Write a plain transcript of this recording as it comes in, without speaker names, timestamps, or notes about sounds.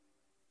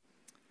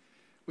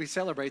We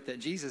celebrate that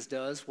Jesus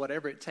does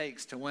whatever it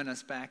takes to win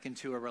us back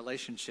into a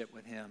relationship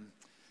with him.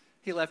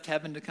 He left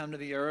heaven to come to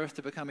the earth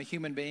to become a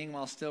human being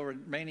while still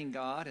remaining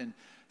God, and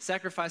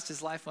sacrificed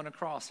his life on a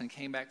cross and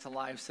came back to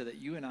life so that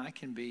you and I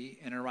can be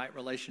in a right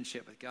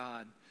relationship with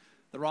God.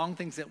 The wrong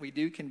things that we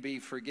do can be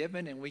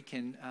forgiven, and we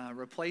can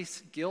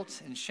replace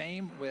guilt and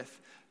shame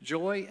with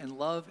joy and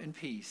love and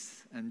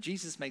peace. And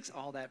Jesus makes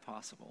all that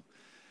possible.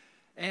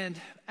 And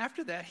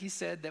after that, he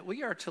said that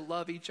we are to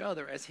love each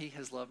other as he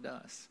has loved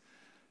us,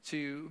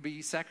 to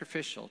be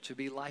sacrificial, to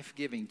be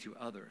life-giving to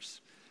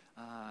others.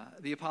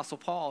 The Apostle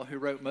Paul, who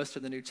wrote most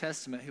of the New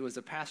Testament, who was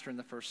a pastor in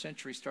the first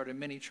century, started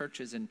many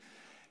churches, and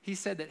he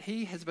said that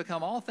he has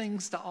become all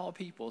things to all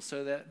people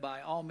so that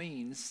by all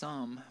means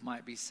some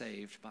might be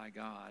saved by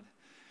God.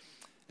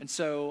 And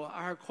so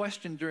our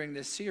question during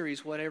this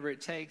series, Whatever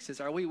It Takes,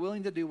 is, are we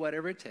willing to do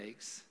whatever it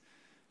takes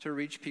to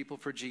reach people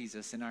for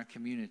Jesus in our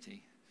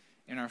community,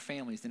 in our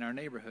families, in our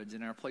neighborhoods,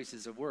 in our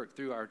places of work,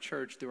 through our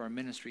church, through our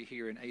ministry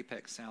here in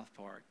Apex South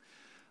Park?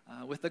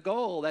 With the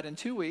goal that in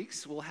 2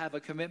 weeks we'll have a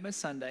commitment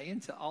Sunday,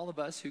 and to all of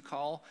us who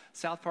call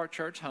South Park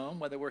Church home,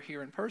 whether we're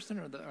here in person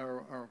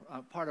or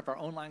part of our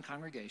online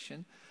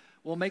congregation,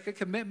 we'll make a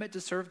commitment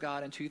to serve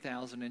God in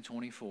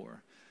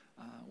 2024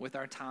 with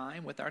our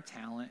time, with our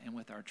talent, and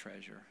with our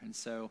treasure. And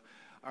so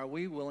are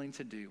we willing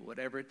to do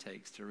whatever it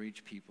takes to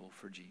reach people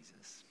for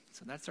Jesus?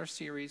 So that's our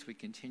series. We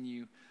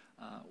continue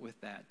with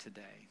that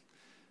today.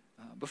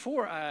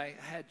 Before I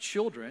had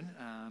children,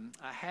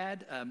 I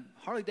had a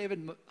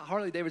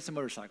Harley-Davidson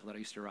motorcycle that I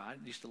used to ride.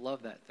 I used to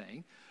love that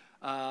thing.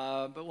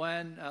 But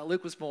when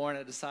Luke was born,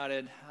 I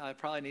decided I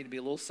probably need to be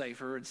a little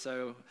safer, and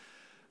so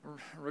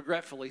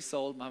regretfully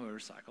sold my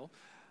motorcycle.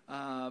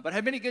 But I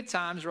had many good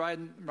times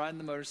riding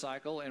the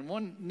motorcycle. And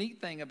one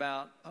neat thing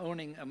about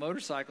owning a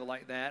motorcycle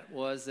like that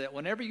was that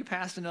whenever you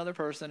passed another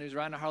person who's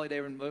riding a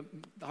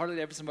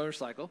Harley-Davidson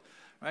motorcycle,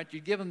 right,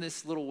 you'd give them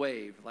this little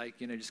wave, like,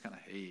 just kind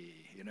of, hey,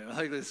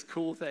 like this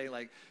cool thing.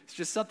 Like, it's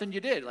just something you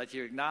did. Like,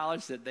 you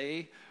acknowledge that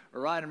they are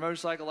riding a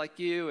motorcycle like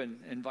you,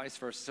 and vice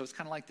versa. So it's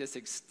kind of like this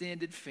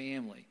extended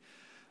family.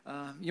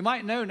 You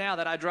might know now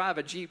that I drive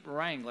a Jeep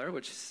Wrangler,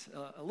 which is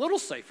a little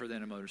safer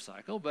than a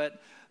motorcycle,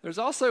 but there's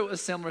also a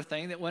similar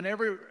thing that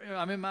whenever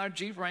I'm in my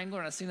Jeep Wrangler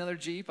and I see another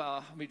Jeep,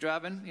 I'll be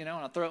driving, and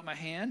I'll throw up my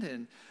hand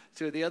and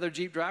to the other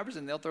Jeep drivers,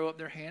 and they'll throw up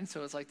their hand.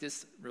 So it's like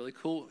this really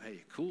cool,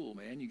 hey, cool,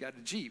 man, you got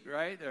a Jeep,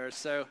 right?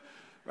 So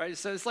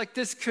it's like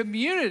this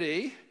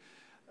community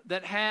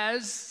that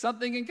has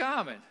something in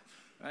common,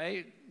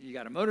 right? You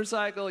got a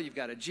motorcycle, you've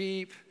got a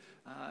Jeep.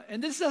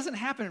 And this doesn't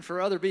happen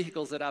for other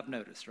vehicles that I've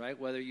noticed, right?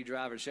 Whether you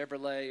drive a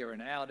Chevrolet or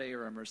an Audi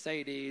or a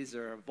Mercedes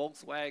or a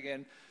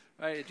Volkswagen,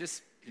 right? It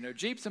just,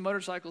 Jeeps and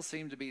motorcycles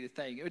seem to be the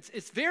thing.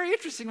 It's very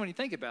interesting when you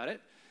think about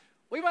it.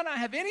 We might not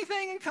have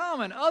anything in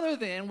common other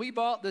than we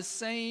bought the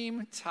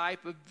same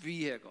type of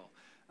vehicle.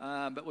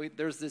 But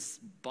there's this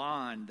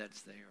bond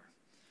that's there.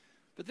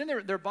 But then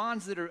there are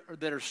bonds that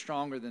are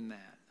stronger than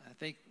that. I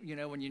think,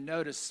 when you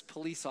notice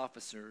police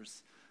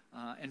officers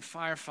and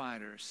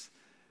firefighters,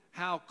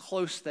 how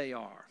close they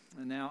are.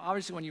 And now,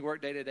 obviously, when you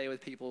work day to day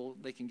with people,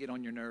 they can get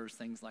on your nerves,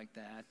 things like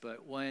that.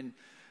 But when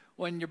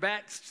your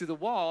back's to the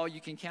wall,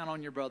 you can count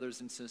on your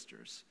brothers and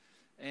sisters.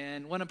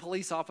 And when a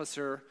police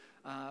officer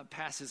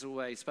passes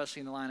away, especially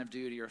in the line of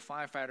duty, or a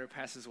firefighter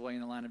passes away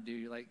in the line of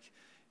duty,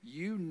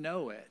 you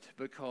know it,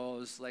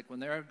 because when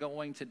they're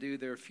going to do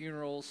their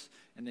funerals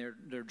and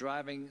they're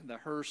driving the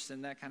hearse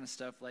and that kind of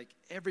stuff,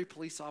 every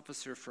police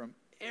officer from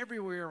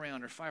everywhere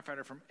around, or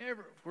firefighter from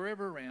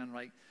wherever around,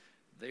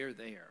 they're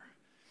there,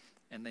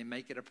 and they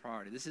make it a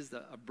priority. This is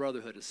a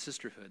brotherhood, a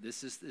sisterhood.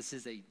 This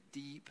is a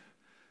deep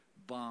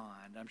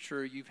bond. I'm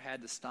sure you've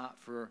had to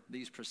stop for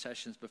these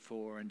processions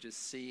before and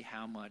just see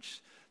how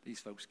much these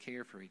folks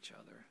care for each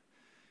other.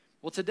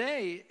 Well,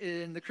 today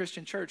in the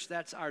Christian church,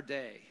 that's our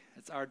day.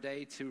 It's our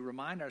day to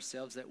remind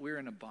ourselves that we're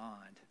in a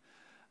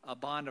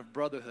bond of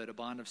brotherhood, a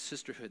bond of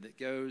sisterhood that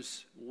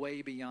goes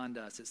way beyond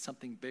us. It's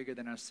something bigger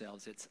than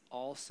ourselves. It's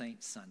All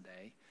Saints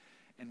Sunday.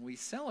 And we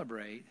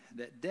celebrate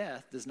that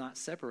death does not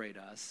separate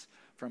us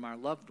from our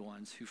loved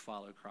ones who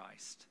follow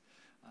Christ.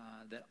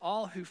 That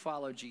all who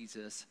follow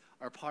Jesus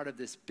are part of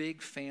this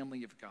big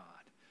family of God.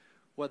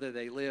 Whether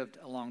they lived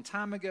a long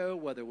time ago,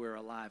 whether we're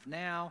alive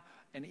now,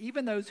 and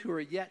even those who are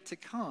yet to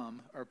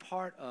come are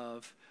part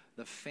of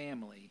the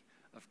family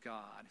of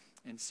God.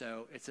 And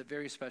so it's a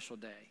very special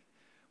day.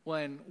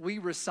 When we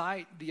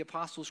recite the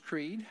Apostles'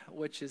 Creed,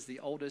 which is the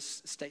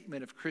oldest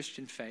statement of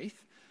Christian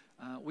faith,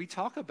 we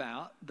talk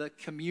about the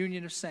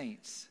communion of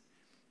saints,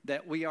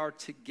 that we are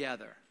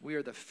together. We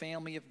are the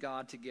family of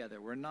God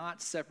together. We're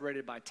not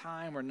separated by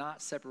time. We're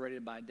not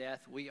separated by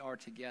death. We are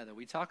together.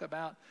 We talk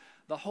about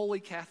the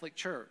Holy Catholic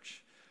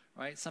Church,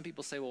 right? Some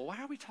people say, well, why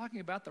are we talking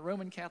about the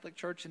Roman Catholic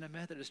Church and the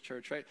Methodist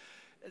Church, right?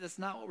 That's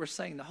not what we're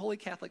saying. The Holy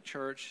Catholic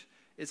Church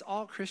is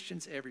all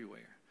Christians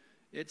everywhere.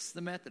 It's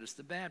the Methodists,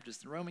 the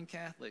Baptists, the Roman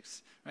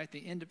Catholics, right? The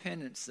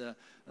Independents, the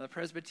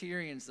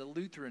Presbyterians, the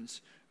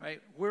Lutherans,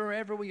 right?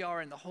 Wherever we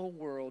are in the whole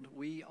world,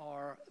 we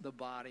are the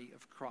body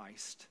of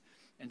Christ.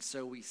 And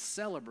so we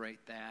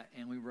celebrate that,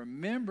 and we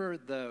remember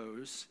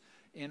those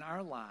in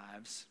our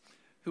lives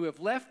who have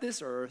left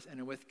this earth and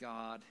are with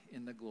God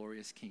in the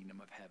glorious kingdom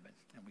of heaven,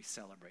 and we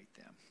celebrate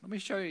them. Let me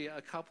show you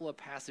a couple of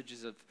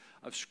passages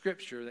of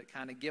Scripture that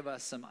kind of give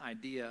us some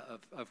idea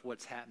of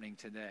what's happening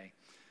today.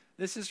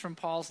 This is from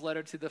Paul's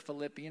letter to the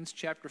Philippians,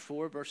 chapter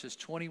 4, verses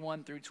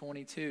 21 through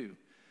 22.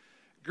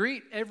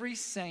 Greet every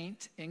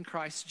saint in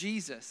Christ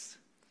Jesus.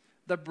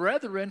 The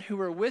brethren who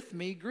are with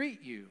me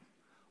greet you.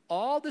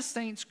 All the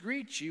saints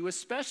greet you,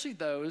 especially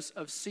those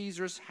of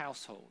Caesar's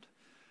household.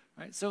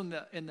 Right? So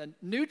in the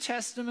New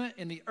Testament,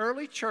 in the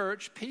early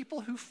church,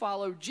 people who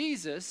follow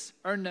Jesus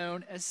are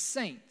known as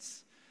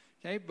saints.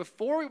 Okay?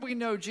 Before we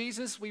know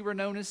Jesus, we were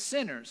known as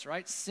sinners,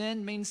 right?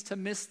 Sin means to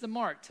miss the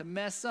mark, to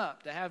mess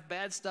up, to have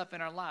bad stuff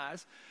in our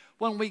lives.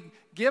 When we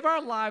give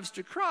our lives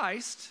to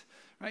Christ,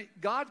 right,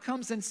 God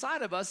comes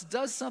inside of us,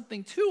 does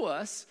something to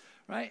us,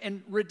 right,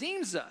 and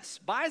redeems us,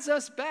 buys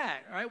us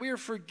back, right? We are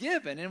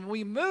forgiven, and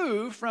we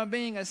move from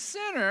being a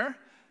sinner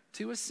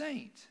to a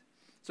saint.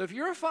 So if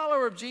you're a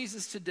follower of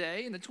Jesus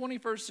today in the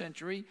 21st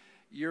century,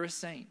 you're a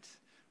saint,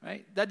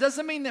 right? That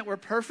doesn't mean that we're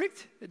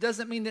perfect. It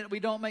doesn't mean that we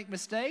don't make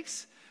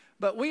mistakes,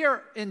 but we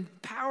are in the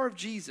power of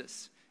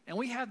Jesus, and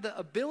we have the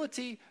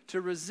ability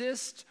to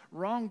resist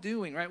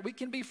wrongdoing, right? We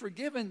can be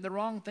forgiven the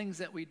wrong things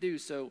that we do.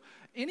 So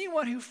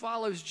anyone who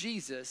follows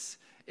Jesus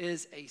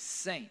is a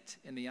saint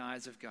in the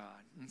eyes of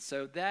God. And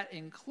so that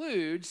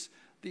includes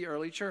the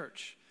early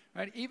church.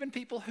 Right? Even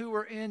people who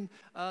were in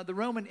the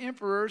Roman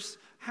emperor's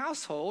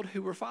household,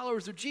 who were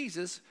followers of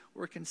Jesus,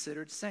 were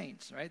considered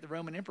saints. Right? The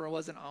Roman emperor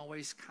wasn't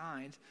always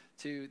kind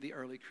to the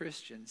early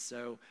Christians.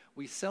 So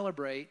we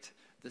celebrate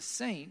the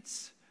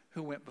saints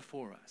who went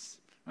before us.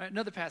 Right?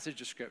 Another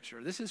passage of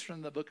Scripture. This is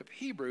from the book of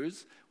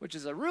Hebrews, which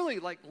is a really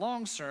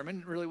long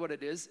sermon, really what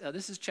it is.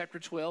 This is chapter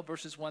 12,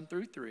 verses 1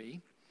 through 3.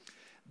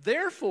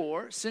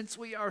 Therefore, since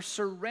we are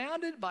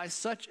surrounded by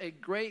such a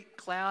great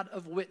cloud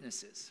of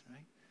witnesses,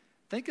 right?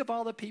 Think of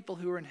all the people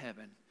who are in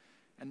heaven,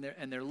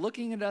 and they're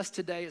looking at us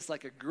today. It's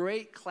like a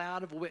great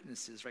cloud of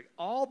witnesses, right?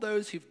 All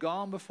those who've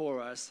gone before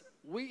us,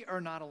 we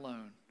are not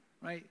alone,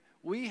 right?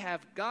 We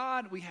have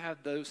God, we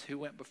have those who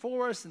went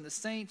before us and the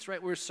saints,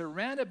 right? We're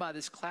surrounded by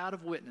this cloud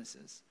of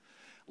witnesses.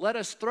 Let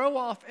us throw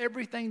off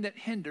everything that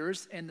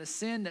hinders and the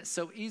sin that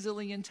so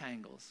easily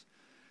entangles.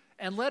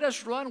 And let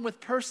us run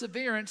with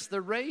perseverance the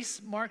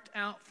race marked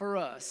out for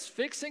us,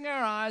 fixing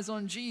our eyes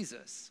on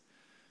Jesus,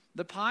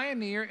 the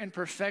pioneer and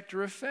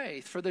perfecter of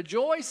faith. For the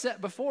joy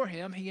set before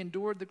him, he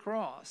endured the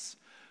cross,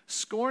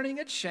 scorning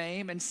its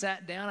shame, and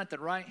sat down at the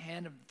right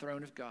hand of the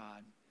throne of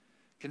God.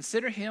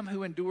 Consider him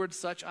who endured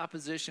such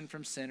opposition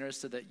from sinners,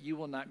 so that you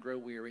will not grow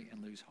weary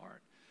and lose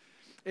heart.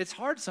 It's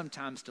hard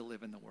sometimes to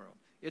live in the world.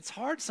 It's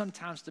hard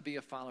sometimes to be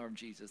a follower of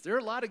Jesus. There are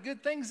a lot of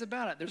good things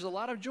about it. There's a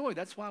lot of joy.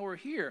 That's why we're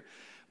here.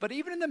 But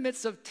even in the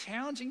midst of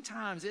challenging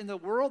times in the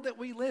world that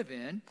we live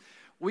in,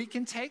 we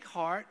can take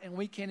heart and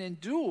we can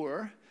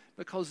endure,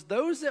 because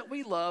those that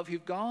we love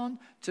who've gone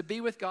to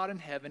be with God in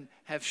heaven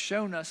have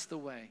shown us the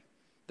way.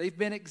 They've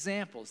been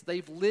examples.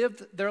 They've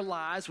lived their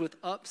lives with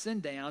ups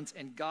and downs,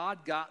 and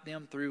God got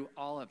them through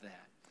all of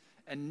that.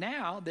 And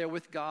now they're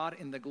with God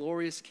in the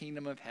glorious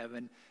kingdom of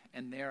heaven,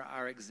 and they're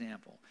our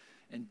example.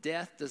 And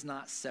death does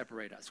not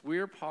separate us.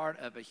 We're part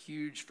of a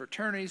huge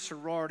fraternity,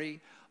 sorority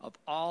of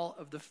all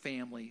of the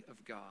family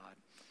of God.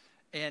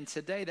 And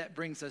today that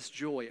brings us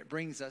joy. It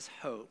brings us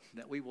hope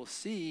that we will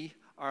see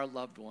our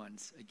loved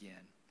ones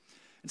again.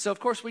 And so,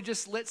 of course, we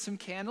just lit some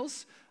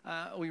candles.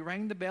 We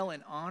rang the bell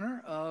in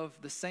honor of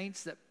the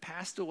saints that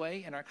passed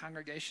away in our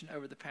congregation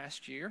over the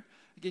past year.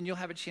 Again, you'll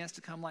have a chance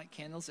to come light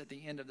candles at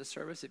the end of the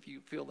service if you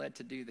feel led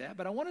to do that.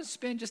 But I want to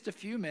spend just a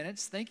few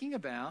minutes thinking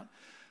about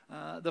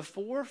the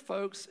 4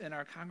 folks in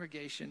our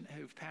congregation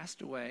who've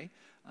passed away.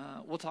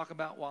 We'll talk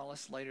about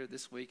Wallace later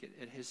this week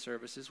at his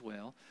service as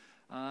well.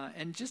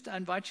 And just I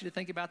invite you to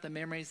think about the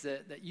memories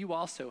that you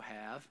also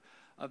have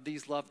of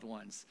these loved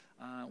ones.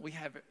 We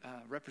have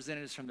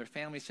representatives from their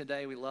families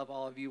today. We love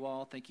all of you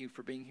all. Thank you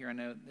for being here. I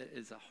know it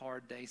is a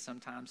hard day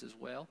sometimes as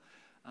well.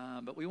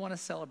 But we want to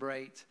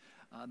celebrate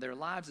their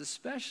lives,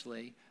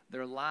 especially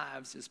their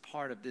lives as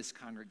part of this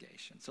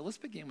congregation. So let's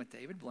begin with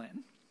David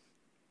Blanton.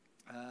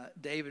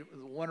 David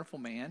was a wonderful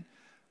man.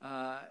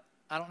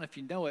 I don't know if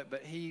you know it,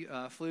 but he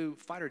flew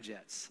fighter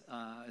jets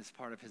as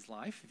part of his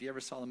life. If you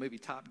ever saw the movie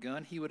Top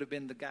Gun, he would have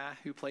been the guy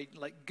who played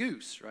like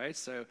Goose, right?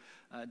 So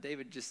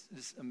David, just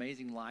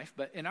amazing life.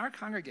 But in our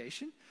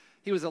congregation,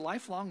 he was a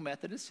lifelong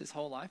Methodist his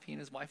whole life, he and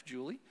his wife,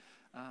 Julie.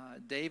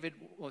 David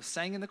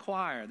sang in the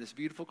choir, this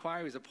beautiful choir.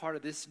 He was a part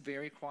of this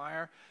very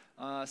choir.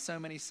 So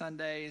many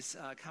Sundays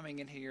coming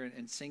in here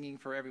and singing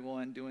for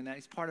everyone, doing that.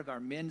 He's part of our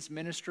men's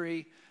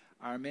ministry,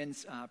 our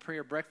men's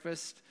prayer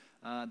breakfast.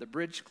 The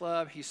Bridge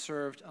Club. He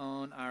served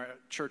on our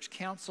church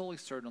council. He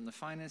served on the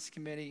finance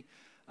committee.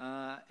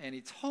 And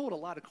he told a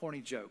lot of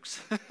corny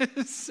jokes.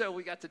 So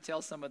we got to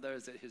tell some of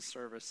those at his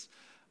service,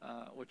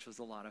 which was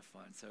a lot of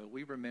fun. So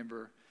we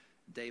remember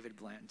David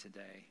Blanton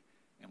today,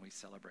 and we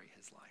celebrate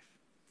his life.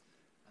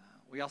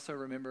 We also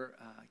remember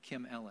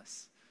Kim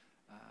Ellis,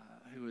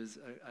 who is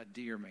a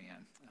dear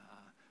man,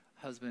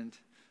 husband,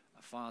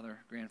 a father,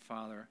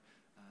 grandfather,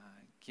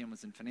 Kim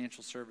was in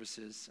financial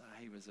services.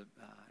 He was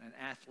an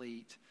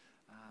athlete,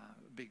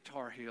 big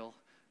Tar Heel.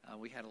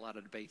 We had a lot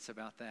of debates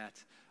about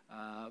that.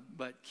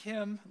 But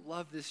Kim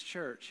loved this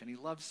church, and he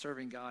loved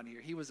serving God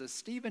here. He was a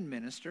Stephen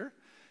minister,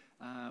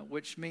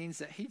 which means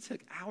that he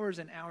took hours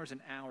and hours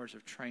and hours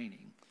of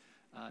training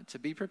to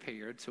be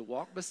prepared to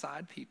walk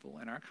beside people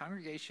in our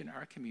congregation,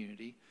 our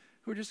community,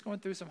 who are just going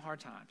through some hard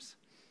times.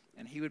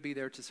 And he would be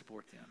there to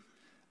support them.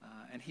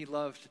 And he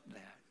loved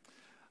that.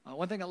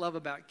 One thing I love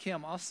about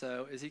Kim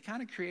also is he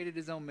kind of created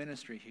his own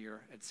ministry here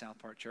at South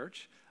Park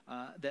Church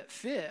that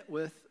fit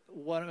with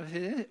one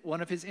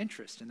of his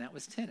interests, and that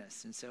was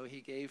tennis. And so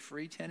he gave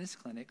free tennis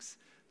clinics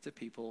to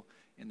people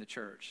in the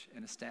church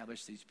and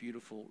established these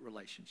beautiful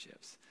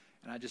relationships.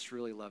 And I just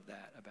really love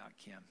that about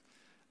Kim.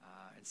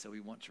 And so we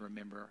want to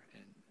remember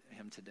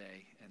him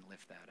today and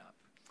lift that up.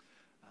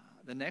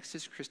 The next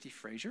is Christy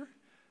Frazier.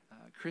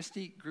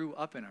 Christy grew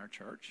up in our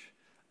church.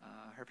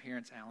 Her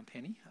parents, Al and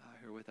Penny,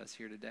 who are with us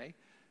here today.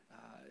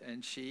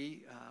 And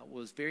she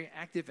was very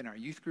active in our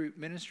youth group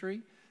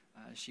ministry.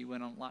 She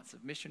went on lots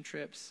of mission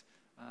trips.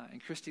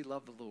 And Christy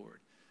loved the Lord.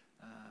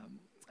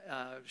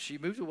 She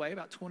moved away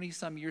about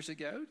 20-some years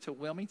ago to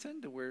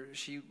Wilmington, to where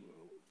she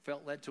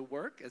felt led to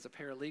work as a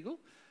paralegal.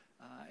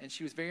 And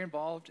she was very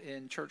involved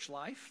in church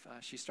life.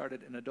 She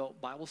started an adult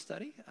Bible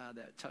study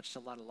that touched a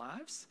lot of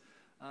lives.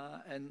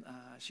 And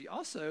she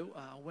also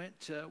went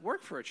to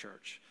work for a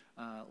church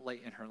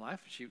late in her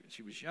life.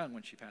 She was young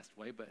when she passed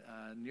away, but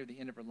near the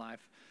end of her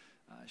life,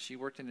 she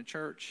worked in a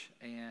church,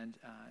 and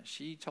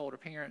she told her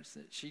parents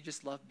that she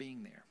just loved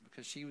being there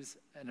because she was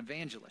an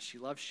evangelist. She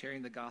loved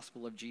sharing the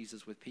gospel of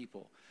Jesus with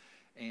people,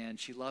 and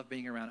she loved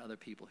being around other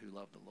people who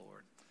loved the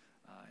Lord.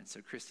 And so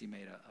Christy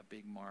made a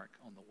big mark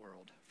on the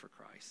world for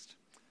Christ.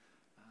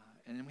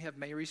 And then we have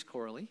Maryse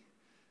Corley,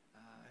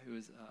 who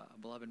is a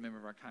beloved member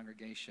of our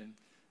congregation.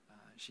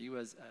 She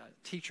was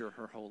a teacher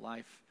her whole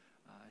life.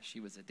 She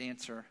was a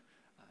dancer.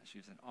 She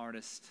was an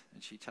artist,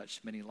 and she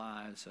touched many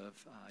lives of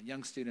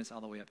young students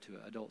all the way up to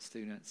adult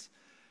students.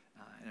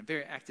 And a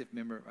very active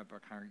member of our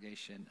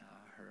congregation.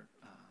 Her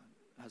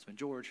husband,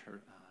 George,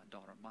 her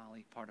daughter,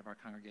 Molly, part of our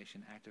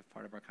congregation, active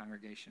part of our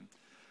congregation.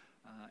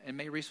 And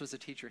Maryse was a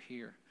teacher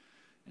here.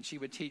 And she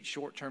would teach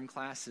short-term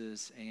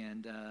classes,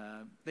 and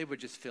they would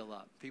just fill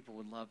up. People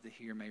would love to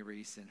hear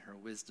Maryse and her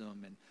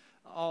wisdom and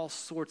all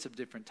sorts of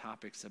different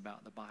topics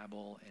about the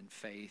Bible and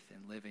faith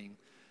and living.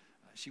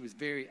 She was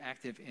very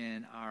active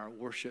in our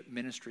worship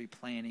ministry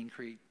planning,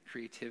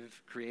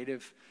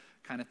 creative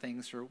kind of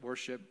things for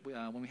worship.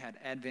 When we had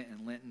Advent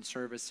and Lenten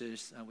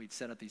services, we'd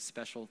set up these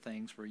special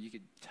things where you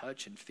could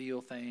touch and feel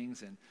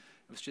things, and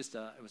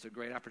it was a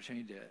great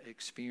opportunity to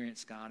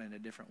experience God in a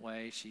different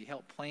way. She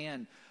helped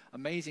plan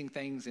amazing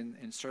things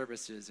in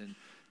services, and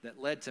that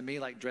led to me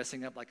like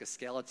dressing up like a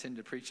skeleton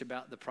to preach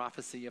about the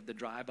prophecy of the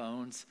dry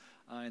bones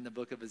in the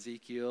book of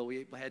Ezekiel.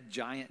 We had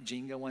giant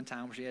Jenga one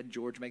time where she had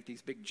George make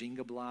these big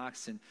Jenga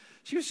blocks, and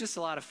she was just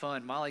a lot of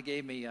fun. Molly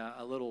gave me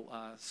a little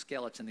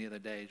skeleton the other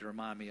day to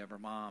remind me of her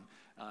mom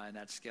in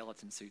that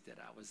skeleton suit that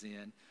I was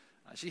in.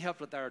 She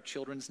helped with our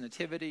children's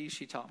nativity.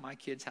 She taught my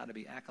kids how to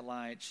be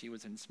acolytes. She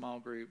was in small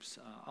groups.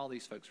 All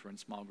these folks were in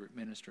small group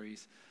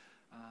ministries.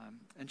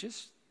 And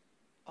just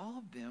all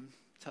of them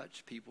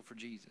touched people for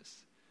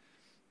Jesus.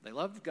 They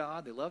loved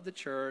God, they loved the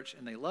church,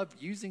 and they loved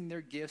using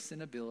their gifts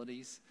and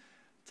abilities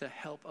to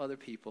help other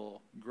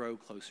people grow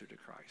closer to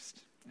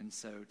Christ. And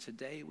so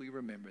today we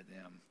remember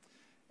them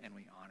and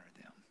we honor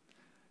them.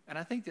 And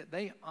I think that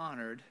they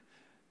honored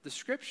the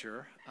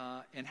Scripture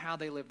and how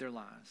they lived their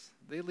lives.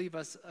 They leave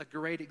us a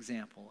great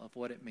example of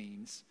what it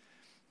means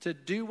to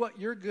do what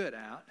you're good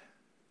at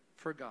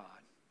for God.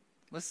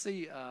 Let's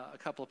see a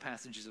couple of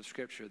passages of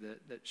Scripture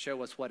that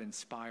show us what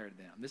inspired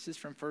them. This is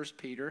from 1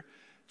 Peter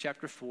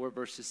chapter 4,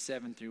 verses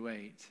 7 through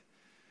 8.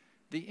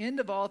 The end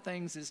of all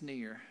things is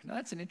near. Now,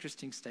 that's an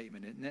interesting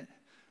statement, isn't it?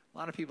 A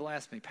lot of people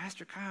ask me,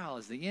 Pastor Kyle,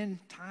 is the end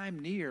time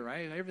near,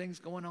 right? Everything's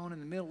going on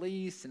in the Middle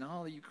East and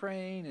all the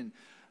Ukraine and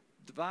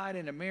divide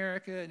in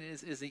America, and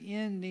is the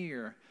end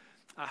near?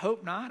 I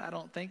hope not. I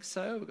don't think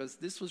so, because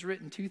this was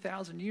written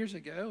 2,000 years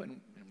ago, and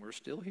we're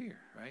still here,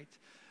 right?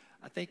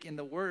 I think in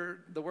the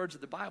words of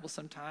the Bible,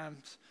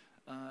 sometimes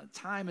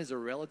time is a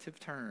relative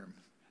term.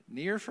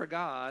 Near for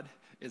God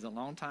is a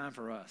long time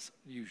for us,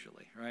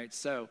 usually, right?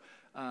 So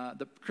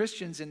the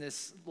Christians in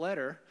this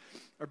letter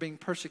are being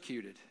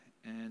persecuted,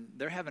 and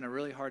they're having a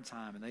really hard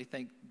time, and they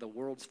think the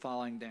world's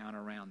falling down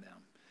around them.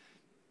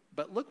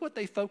 But look what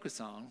they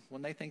focus on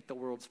when they think the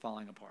world's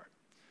falling apart.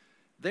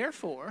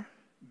 Therefore,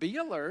 be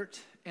alert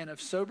and of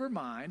sober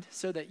mind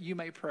so that you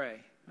may pray.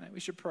 Right? We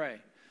should pray.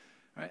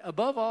 Right?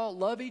 Above all,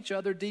 love each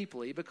other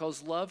deeply,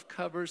 because love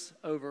covers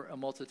over a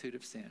multitude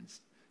of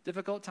sins.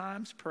 Difficult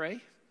times, pray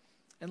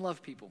and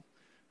love people.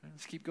 Right?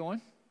 Let's keep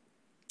going.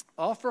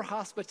 Offer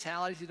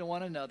hospitality to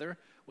one another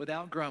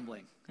without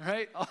grumbling.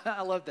 Right?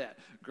 I love that.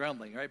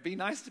 Grumbling. Right? Be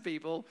nice to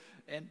people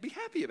and be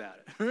happy about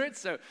it. Right?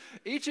 So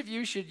each of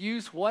you should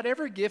use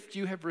whatever gift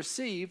you have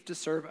received to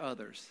serve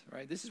others.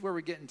 Right? This is where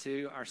we're getting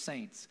to our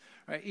saints.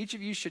 Right? Each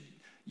of you should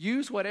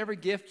Use whatever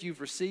gift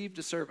you've received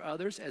to serve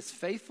others as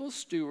faithful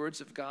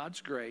stewards of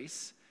God's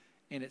grace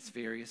in its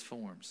various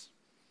forms.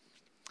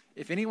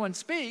 If anyone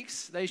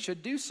speaks, they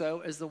should do so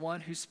as the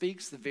one who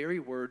speaks the very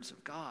words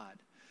of God.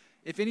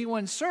 If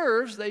anyone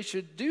serves, they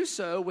should do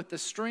so with the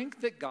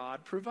strength that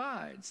God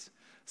provides,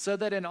 so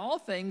that in all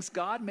things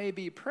God may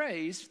be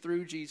praised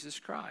through Jesus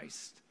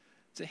Christ.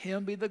 To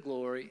him be the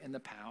glory and the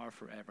power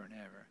forever and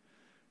ever.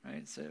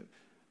 Right? So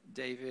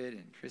David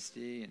and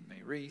Christy and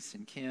Maurice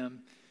and Kim,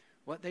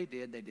 what they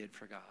did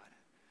for God.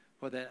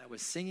 Whether that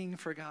was singing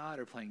for God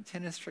or playing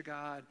tennis for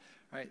God,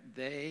 right?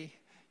 They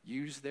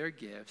used their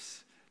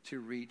gifts to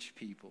reach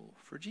people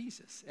for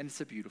Jesus. And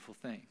it's a beautiful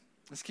thing.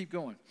 Let's keep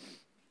going.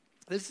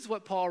 This is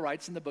what Paul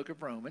writes in the book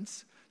of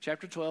Romans,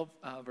 chapter 12,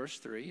 verse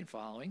 3 and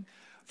following.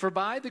 For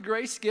by the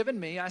grace given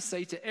me, I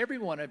say to every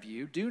one of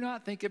you, do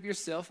not think of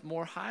yourself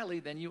more highly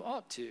than you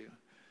ought to,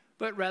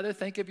 but rather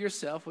think of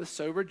yourself with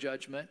sober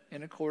judgment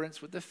in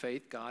accordance with the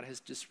faith God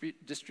has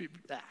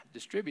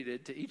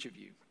distributed to each of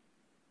you.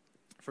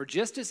 For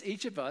just as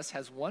each of us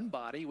has one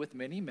body with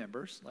many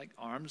members, like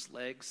arms,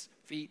 legs,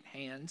 feet,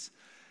 hands,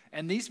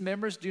 and these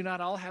members do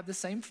not all have the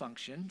same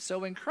function,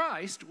 so in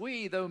Christ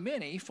we, though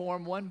many,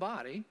 form one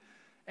body,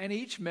 and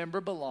each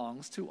member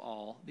belongs to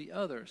all the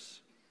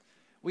others.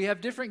 We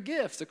have different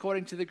gifts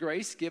according to the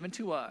grace given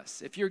to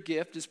us. If your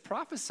gift is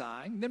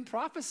prophesying, then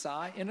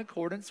prophesy in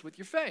accordance with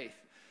your faith.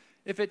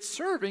 If it's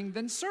serving,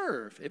 then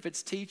serve. If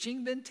it's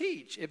teaching, then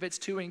teach. If it's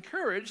to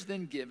encourage,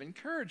 then give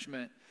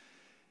encouragement.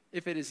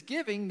 If it is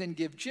giving, then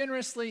give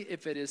generously.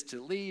 If it is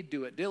to lead,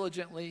 do it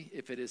diligently.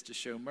 If it is to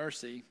show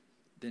mercy,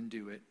 then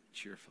do it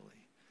cheerfully.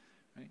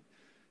 Right?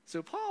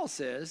 So Paul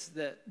says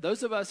that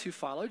those of us who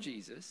follow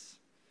Jesus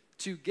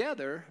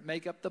together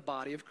make up the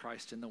body of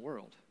Christ in the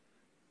world.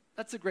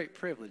 That's a great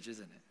privilege,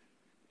 isn't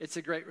it? It's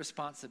a great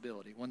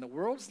responsibility. When the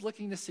world's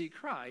looking to see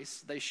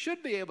Christ, they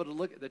should be able to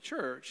look at the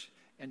church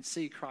and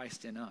see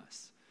Christ in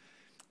us.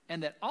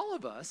 And that all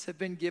of us have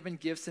been given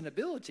gifts and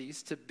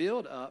abilities to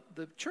build up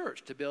the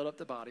church, to build up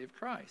the body of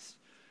Christ.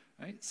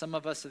 Right? Some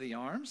of us are the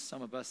arms,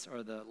 some of us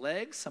are the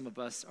legs, some of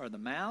us are the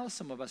mouth,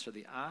 some of us are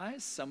the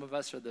eyes, some of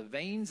us are the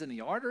veins and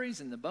the arteries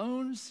and the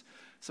bones,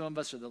 some of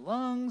us are the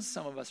lungs,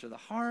 some of us are the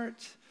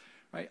heart.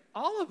 Right?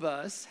 All of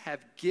us have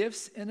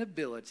gifts and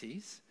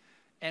abilities,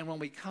 and when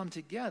we come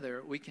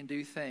together, we can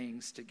do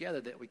things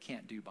together that we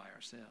can't do by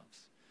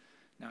ourselves.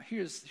 Now,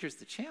 here's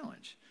the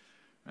challenge,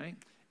 right?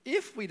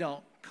 If we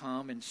don't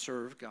come and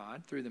serve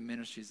God through the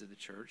ministries of the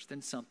church,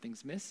 then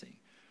something's missing,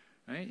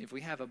 right? If we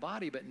have a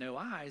body but no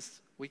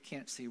eyes, we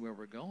can't see where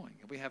we're going.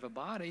 If we have a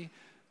body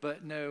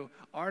but no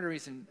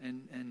arteries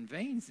and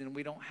veins, then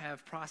we don't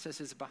have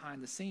processes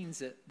behind the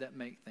scenes that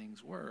make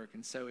things work.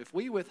 And so if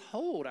we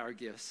withhold our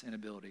gifts and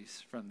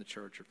abilities from the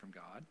church or from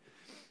God,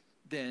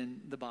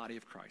 then the body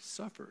of Christ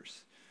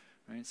suffers.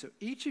 Right? So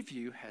each of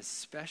you has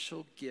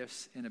special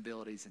gifts and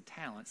abilities and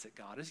talents that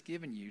God has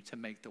given you to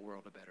make the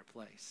world a better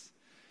place.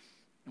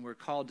 And we're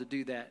called to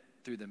do that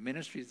through the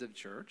ministries of the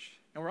church.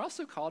 And we're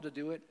also called to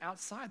do it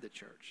outside the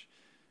church,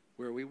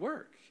 where we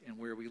work and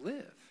where we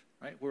live.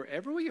 Right?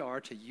 Wherever we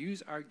are, to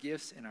use our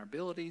gifts and our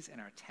abilities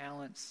and our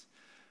talents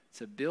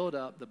to build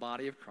up the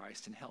body of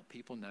Christ and help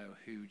people know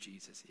who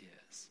Jesus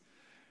is.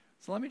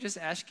 So let me just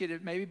ask you to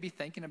maybe be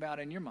thinking about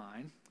in your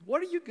mind,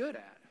 what are you good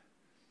at?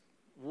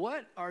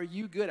 What are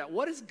you good at?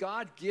 What has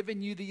God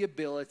given you the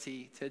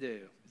ability to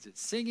do? Is it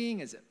singing?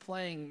 Is it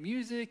playing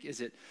music?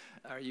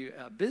 Are you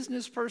a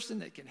business person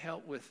that can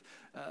help with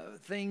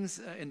things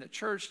in the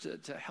church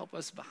to help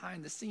us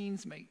behind the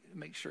scenes,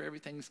 make sure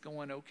everything's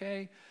going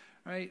okay?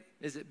 Right?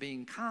 Is it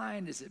being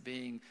kind? Is it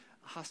being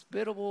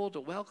hospitable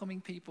to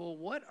welcoming people?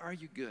 What are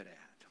you good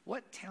at?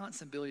 What talents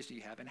and abilities do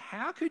you have? And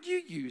how could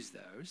you use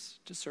those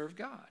to serve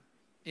God?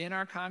 In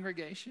our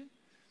congregation,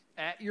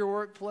 at your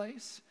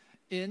workplace,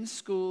 in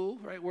school,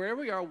 right?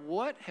 Wherever we are,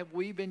 what have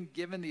we been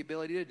given the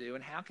ability to do,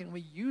 and how can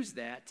we use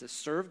that to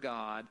serve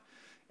God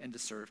and to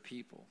serve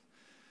people?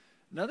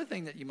 Another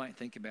thing that you might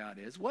think about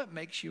is, what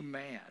makes you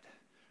mad?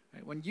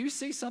 Right? When you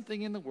see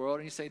something in the world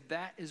and you say,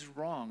 that is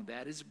wrong,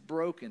 that is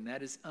broken,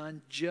 that is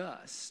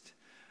unjust,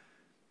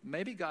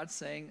 maybe God's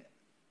saying,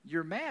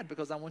 you're mad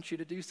because I want you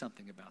to do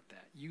something about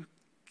that. You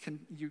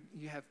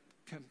have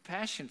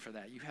compassion for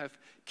that. You have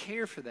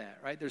care for that,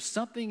 right? There's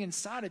something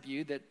inside of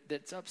you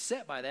that's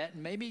upset by that,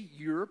 and maybe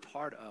you're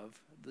part of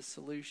the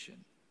solution.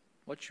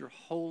 What's your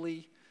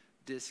holy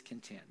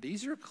discontent?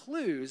 These are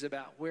clues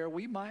about where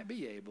we might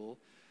be able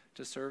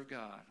to serve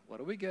God. What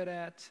are we good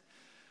at?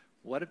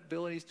 What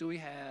abilities do we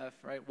have,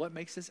 right? What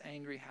makes us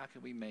angry? How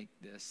can we make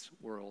this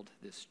world,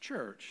 this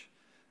church,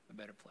 a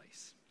better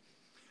place?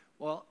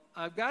 Well,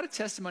 I've got a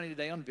testimony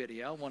today on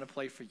video I want to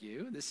play for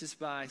you. This is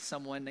by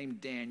someone named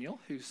Daniel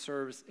who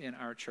serves in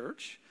our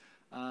church.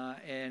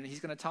 And he's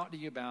going to talk to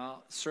you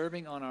about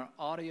serving on our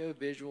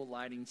audio-visual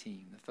lighting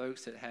team, the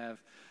folks that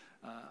have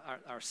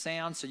our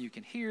sound so you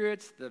can hear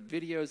it, the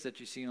videos that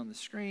you see on the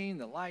screen,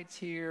 the lights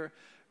here,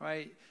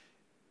 right?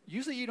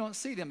 Usually you don't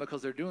see them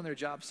because they're doing their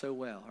job so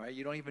well, right?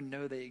 You don't even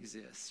know they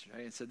exist,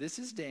 right? And so this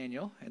is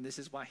Daniel, and this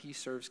is why he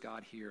serves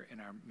God here in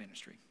our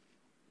ministry.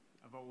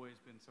 I've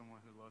always been someone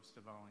who loves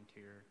to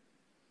volunteer,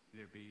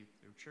 either be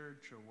through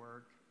church or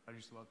work. I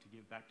just love to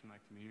give back to my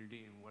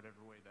community in whatever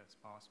way that's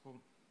possible.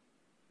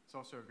 It's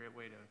also a great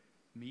way to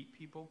meet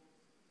people,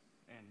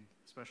 and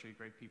especially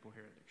great people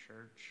here at the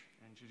church,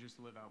 and to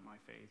just live out my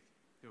faith,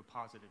 do a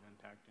positive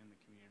impact in the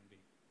community.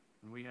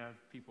 And we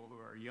have people who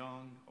are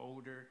young,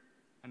 older.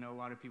 I know a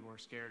lot of people are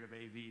scared of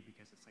AV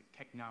because it's like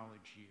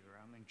technology, or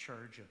I'm in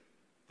charge of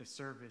the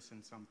service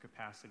in some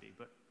capacity,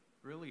 but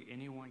really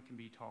anyone can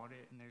be taught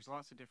it, and there's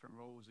lots of different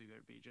roles, either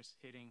it be just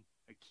hitting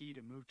a key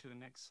to move to the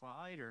next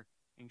slide, or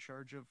in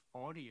charge of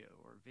audio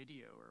or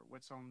video or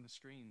what's on the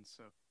screen.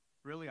 So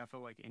really, I feel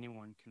like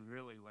anyone can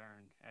really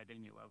learn at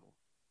any level.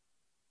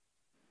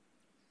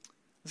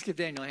 Let's give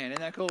Daniel a hand.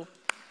 Isn't that cool?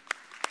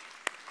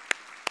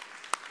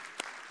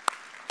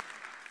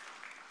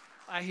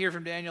 I hear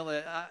from Daniel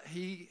that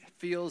he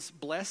feels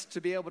blessed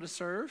to be able to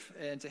serve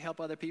and to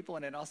help other people,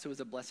 and it also is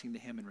a blessing to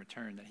him in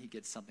return, that he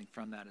gets something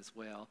from that as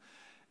well.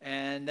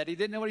 And that he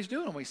didn't know what he's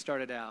doing when we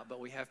started out, but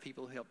we have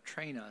people who help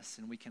train us,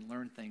 and we can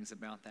learn things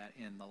about that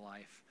in the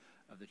life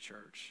of the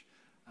church.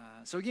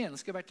 So again,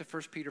 let's go back to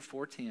 1 Peter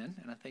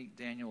 4:10, and I think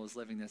Daniel is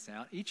living this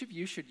out. Each of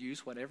you should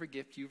use whatever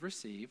gift you've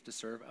received to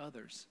serve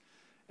others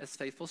as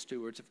faithful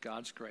stewards of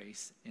God's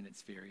grace in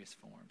its various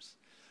forms.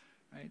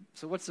 Right?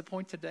 So what's the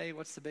point today?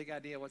 What's the big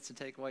idea? What's the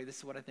takeaway? This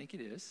is what I think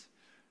it is,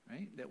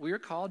 right? That we are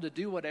called to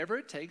do whatever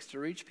it takes to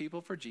reach people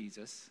for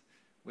Jesus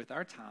with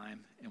our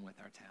time and with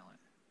our talent.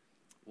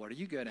 What are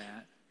you good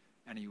at?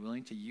 And are you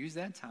willing to use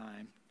that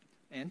time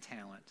and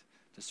talent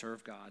to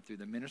serve God through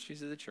the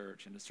ministries of the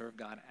church and to serve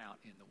God out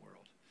in the world?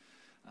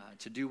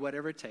 To do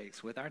whatever it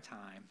takes with our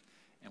time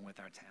and with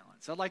our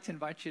talent. So I'd like to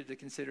invite you to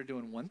consider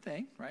doing one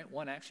thing, right?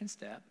 One action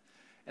step.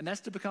 And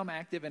that's to become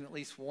active in at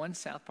least one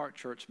South Park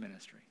Church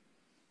ministry.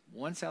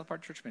 One South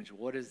Park Church ministry.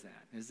 What is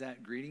that? Is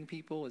that greeting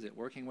people? Is it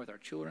working with our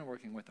children,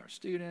 working with our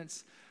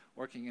students,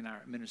 working in our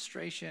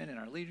administration and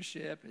our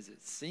leadership? Is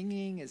it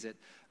singing? Is it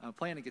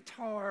playing a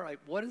guitar? Like,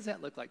 what does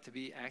that look like to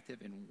be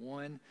active in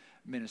one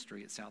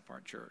ministry at South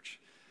Park Church?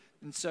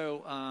 And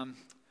so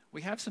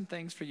we have some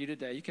things for you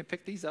today. You can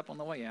pick these up on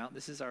the way out.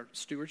 This is our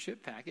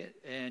stewardship packet,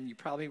 and you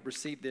probably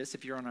received this.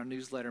 If you're on our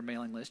newsletter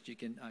mailing list, you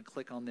can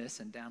click on this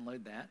and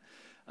download that.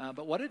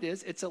 But what it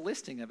is, it's a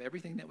listing of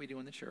everything that we do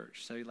in the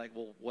church. So you're like,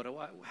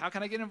 well, how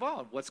can I get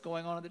involved? What's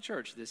going on in the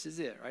church? This is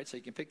it, right? So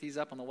you can pick these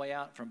up on the way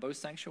out from both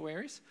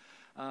sanctuaries.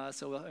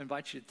 So we'll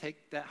invite you to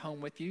take that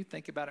home with you.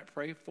 Think about it,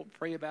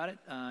 pray about it.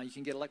 You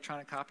can get an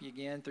electronic copy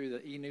again through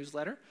the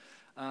e-newsletter.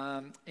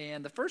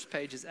 And the first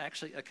page is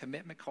actually a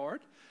commitment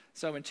card.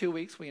 So in 2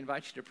 weeks, we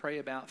invite you to pray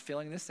about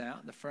filling this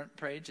out. The front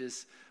page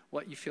is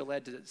what you feel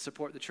led to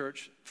support the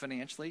church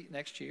financially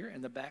next year.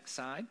 And the back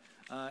side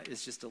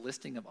is just a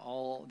listing of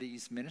all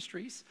these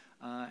ministries.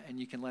 And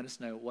you can let us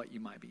know what you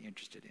might be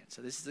interested in.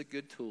 So this is a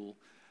good tool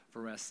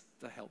for us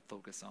to help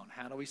focus on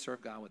how do we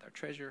serve God with our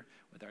treasure,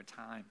 with our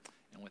time,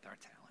 and with our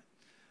talent.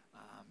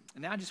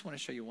 And now I just want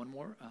to show you one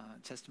more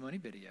testimony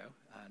video.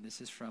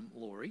 This is from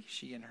Lori.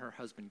 She and her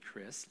husband,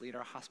 Chris, lead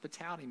our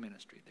hospitality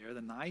ministry. They're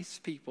the nice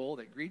people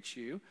that greet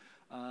you,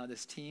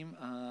 this team,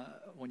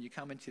 when you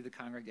come into the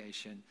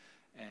congregation,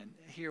 and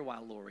hear why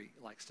Lori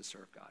likes to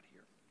serve God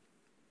here.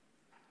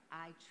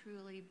 I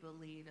truly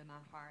believe in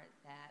my heart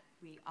that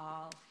we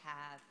all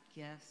have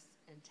gifts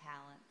and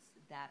talents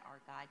that are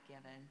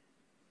God-given,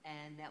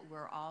 and that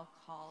we're all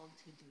called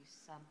to do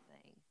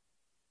something.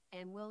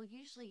 And we'll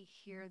usually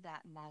hear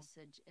that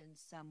message in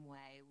some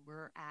way.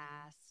 We're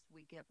asked,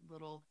 we get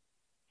little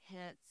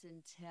hints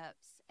and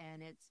tips,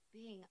 and it's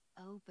being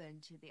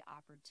open to the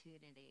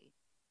opportunity.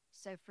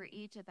 So for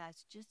each of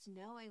us, just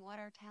knowing what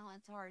our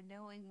talents are,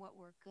 knowing what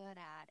we're good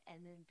at,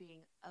 and then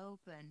being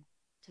open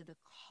to the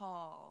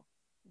call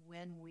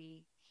when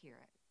we hear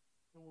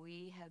it.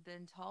 We have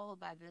been told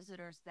by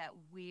visitors that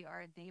we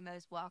are the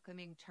most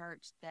welcoming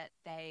church that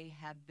they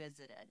have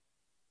visited.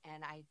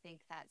 And I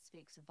think that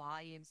speaks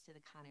volumes to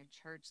the kind of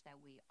church that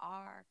we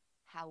are,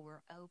 how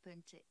we're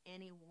open to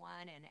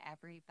anyone and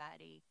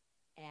everybody.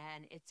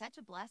 And it's such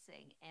a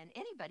blessing, and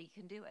anybody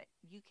can do it.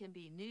 You can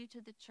be new to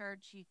the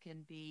church. You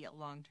can be a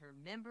long-term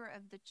member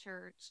of the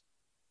church.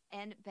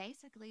 And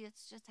basically,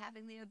 it's just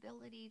having the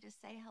ability to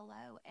say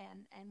hello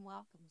and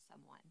welcome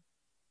someone.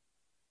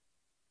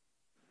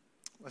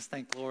 Let's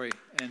thank Lori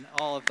and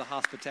all of the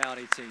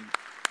hospitality team.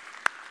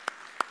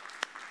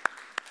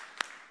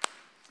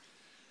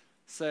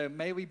 So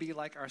may we be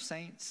like our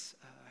saints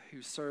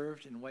who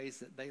served in ways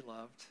that they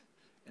loved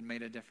and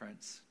made a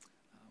difference.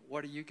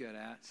 What are you good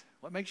at?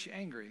 What makes you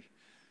angry?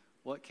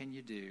 What can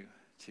you do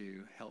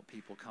to help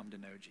people come to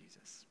know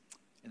Jesus?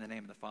 In the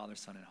name of the Father,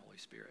 Son, and Holy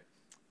Spirit.